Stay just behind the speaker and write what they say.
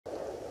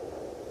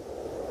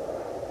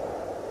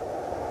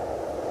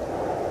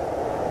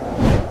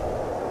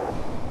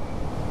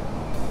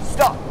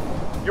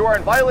You are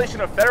in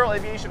violation of Federal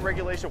Aviation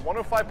Regulation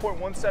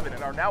 105.17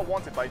 and are now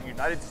wanted by the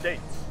United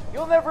States.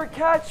 You'll never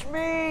catch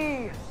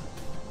me!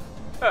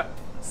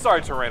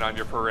 Sorry to rain on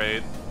your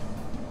parade.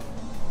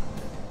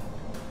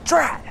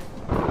 Drat!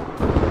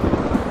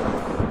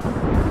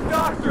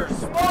 Dr.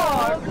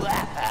 Smog!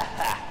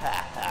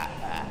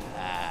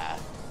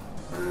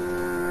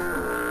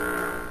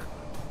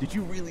 Did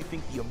you really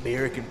think the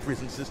American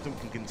prison system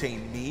can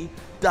contain me,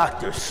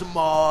 Dr.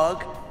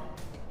 Smog?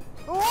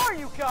 Who are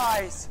you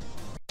guys?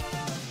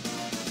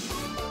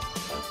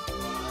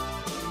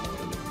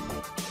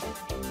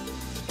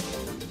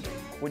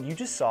 What you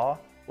just saw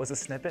was a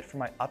snippet from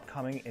my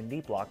upcoming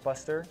indie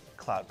blockbuster,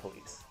 Cloud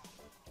Police.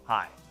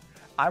 Hi,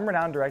 I'm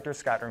renowned director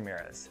Scott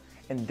Ramirez,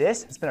 and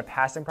this has been a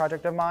passion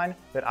project of mine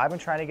that I've been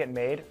trying to get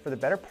made for the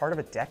better part of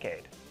a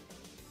decade.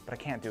 But I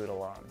can't do it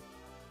alone.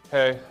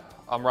 Hey,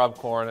 I'm Rob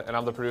Korn, and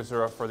I'm the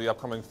producer for the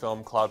upcoming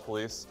film Cloud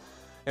Police.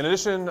 In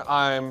addition,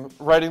 I'm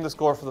writing the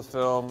score for the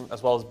film,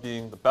 as well as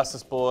being the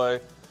bestest boy.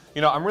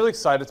 You know, I'm really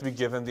excited to be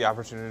given the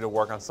opportunity to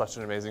work on such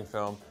an amazing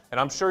film, and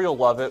I'm sure you'll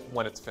love it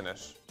when it's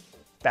finished.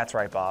 That's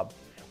right, Bob.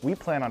 We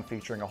plan on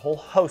featuring a whole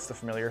host of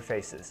familiar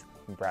faces,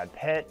 from Brad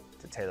Pitt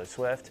to Taylor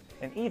Swift,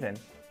 and even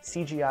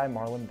CGI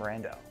Marlon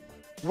Brando.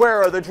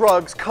 Where are the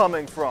drugs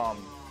coming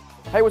from?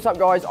 Hey, what's up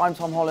guys? I'm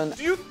Tom Holland.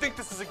 Do you think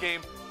this is a game?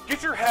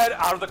 Get your head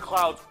out of the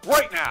clouds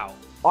right now!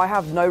 I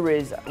have no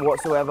Riz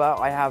whatsoever.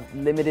 I have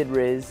limited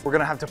Riz. We're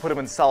gonna have to put him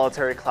in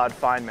solitary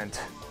confinement.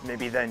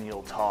 Maybe then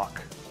you'll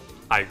talk.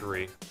 I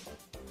agree.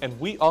 And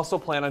we also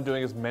plan on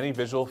doing as many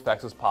visual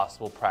effects as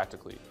possible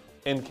practically,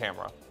 in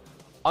camera.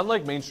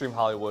 Unlike mainstream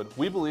Hollywood,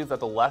 we believe that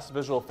the less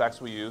visual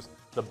effects we use,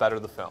 the better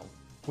the film.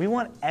 We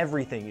want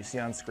everything you see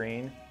on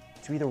screen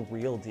to be the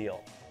real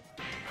deal.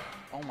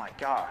 Oh my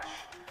gosh,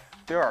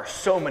 there are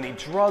so many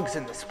drugs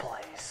in this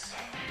place.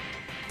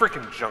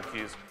 Freaking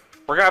junkies.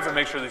 We're gonna have to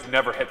make sure these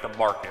never hit the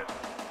market.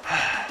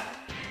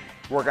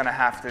 We're gonna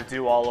have to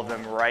do all of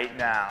them right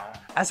now.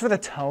 As for the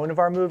tone of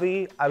our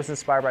movie, I was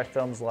inspired by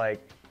films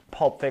like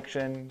Pulp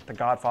Fiction, The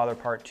Godfather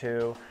Part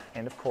 2,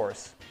 and of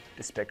course,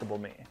 Despicable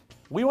Me.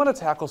 We want to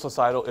tackle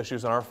societal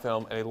issues in our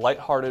film in a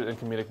lighthearted and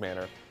comedic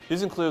manner.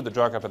 These include the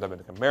drug epidemic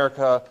in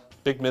America,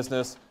 big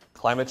business,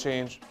 climate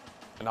change,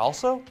 and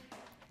also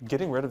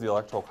getting rid of the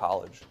Electoral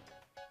College.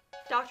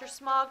 Dr.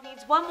 Smog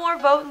needs one more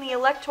vote in the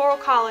Electoral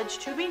College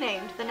to be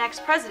named the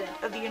next president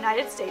of the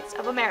United States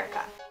of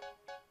America.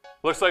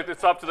 Looks like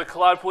it's up to the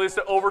Cloud Police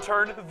to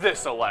overturn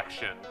this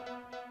election.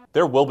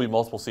 There will be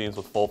multiple scenes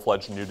with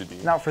full-fledged nudity.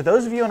 Now, for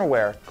those of you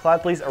unaware,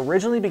 Cloud Police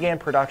originally began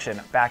production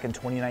back in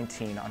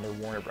 2019 under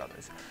Warner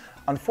Brothers.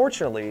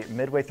 Unfortunately,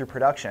 midway through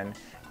production,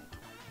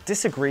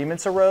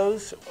 disagreements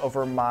arose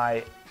over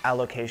my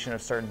allocation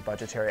of certain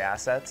budgetary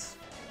assets.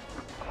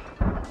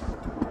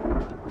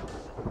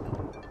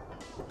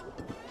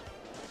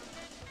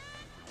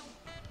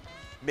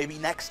 Maybe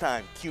next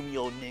time, cue me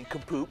old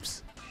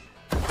nincompoops.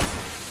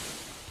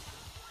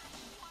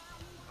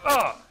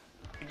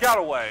 He got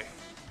away.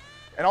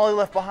 And all he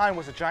left behind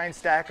was a giant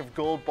stack of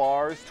gold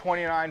bars,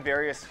 29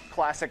 various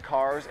classic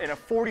cars, and a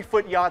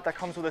 40-foot yacht that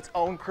comes with its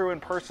own crew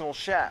and personal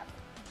chef.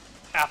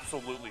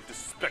 Absolutely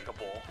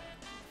despicable.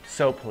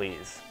 So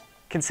please,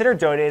 consider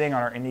donating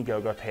on our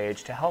Indiegogo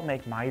page to help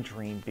make my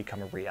dream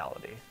become a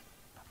reality.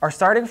 Our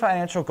starting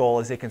financial goal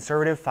is a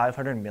conservative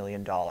 $500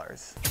 million.